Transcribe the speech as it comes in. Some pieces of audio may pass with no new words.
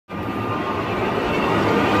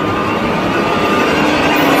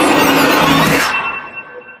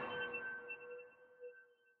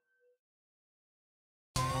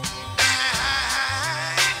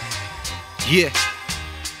Yeah.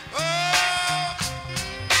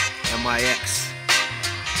 MIX.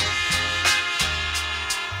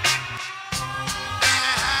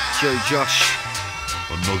 Joe Josh.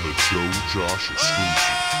 Another Joe Josh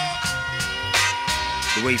exclusive.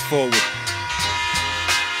 The way forward.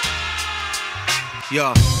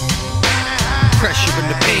 Yeah. Pressure and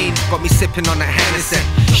the pain got me sipping on that Hennessy.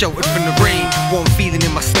 Sheltered from the rain, warm feeling in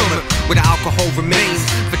my stomach where the alcohol remains.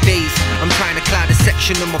 For days, I'm trying to cloud a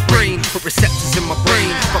section of my brain, put receptors in my brain,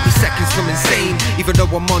 got me seconds from insane. Even though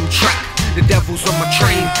I'm on track, the devil's on my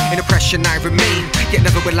train. In oppression I remain, yet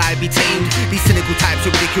never will I be tamed. These cynical types who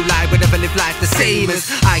ridicule I will never live life the same as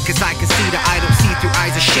I, cause I can see that I don't see through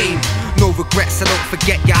eyes of shame. No regrets, I don't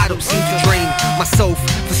forget, yeah, I don't seem to drain myself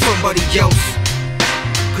for somebody else.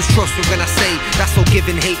 Cause trust me when I say that's all give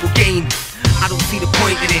and hate will gain. I don't see the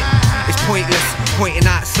point in it, it's pointless pointing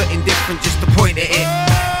out something different just to point at it.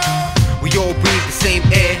 We all breathe the same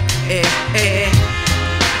air,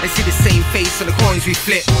 and see the same face on the coins we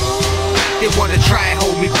flip. They wanna try and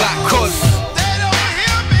hold me back cause they don't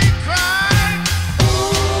hear me cry.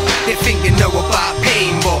 They think they know about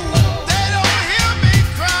pain but They don't hear me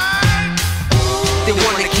cry. they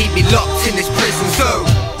wanna keep me locked in this prison so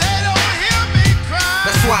They don't hear me cry.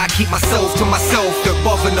 that's why I keep myself to myself, don't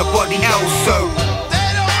bother nobody else so They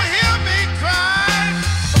don't hear me cry.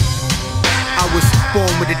 I was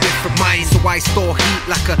born with a different mind, so I store heat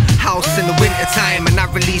like a house in the winter time, and I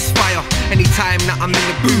release fire anytime that I'm in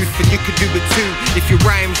the booth. And you could do it too if your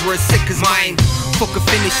rhymes were as sick as mine. Fuck a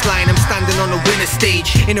finish line, I'm standing on a winner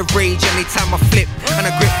stage in a rage anytime I flip and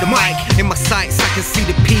I grip the mic. In my sights I can see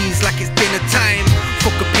the peas like it's dinner time.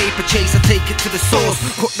 Fuck a paper chase, I take it to the source.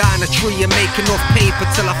 Cut down a tree and make enough paper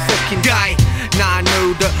till I fucking die. Now I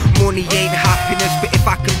know that money ain't happiness, but if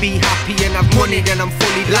I can be happy and have money then I'm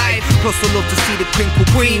fully live. Plus I love to see the crinkle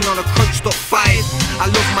queen on a crunched up 5. I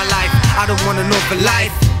love my life, I don't want another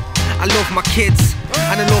life. I love my kids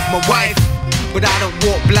and I love my wife, but I don't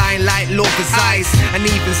walk blind like lovers' eyes. And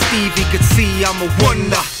even Stevie could see I'm a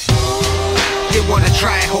wonder. They wanna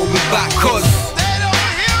try and hold me back cause They don't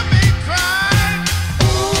hear me cry.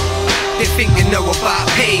 they think they know about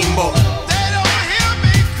pain but They don't hear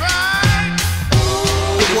me cry.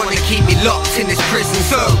 they wanna keep me locked in this prison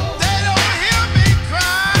so They don't hear me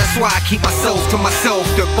cry. that's why I keep myself to myself,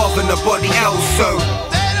 don't bother nobody else so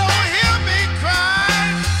They don't hear me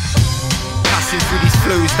cry. passing through these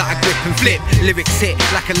flows that I grip and flip. Lyrics hit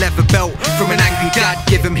like a leather belt from an angry dad.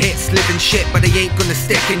 Give them hits, living shit, but they ain't gonna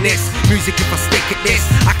stick in this. Music if I stick at this,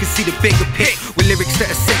 I can see the bigger pic. With lyrics that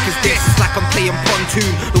are sick as this, it's like I'm playing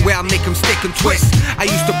pontoon, the way I make them stick and twist. I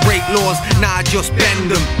used to break laws, now I just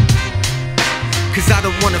bend them. Cause I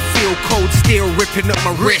don't wanna feel cold steel ripping up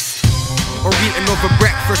my wrist, or eat another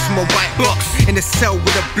breakfast from a white box in a cell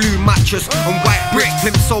with a blue mattress and white bricks.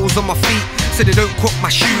 Pimp soles on my feet so they don't cut my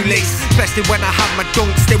shoelace, especially when I had my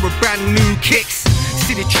dunks, they were brand new kicks.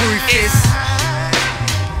 See the truth is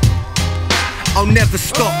I'll never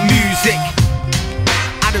stop music.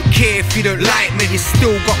 I don't care if you don't like me, you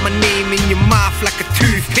still got my name in your mouth like a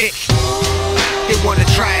toothpick. They wanna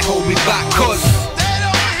try and hold me back cause They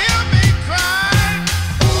don't hear me cry.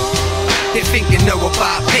 they think they know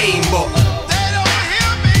about pain but They don't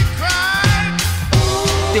hear me cry.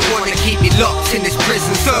 they wanna keep me locked in this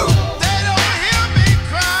prison so They don't hear me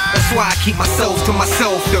cry. that's why I keep myself to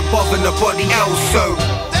myself, don't bother nobody else so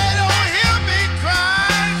They don't hear me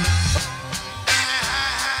cry.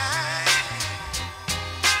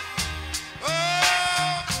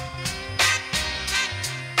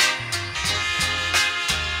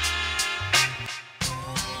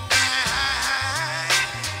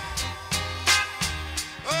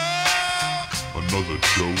 Another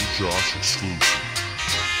Joe Josh exclusive.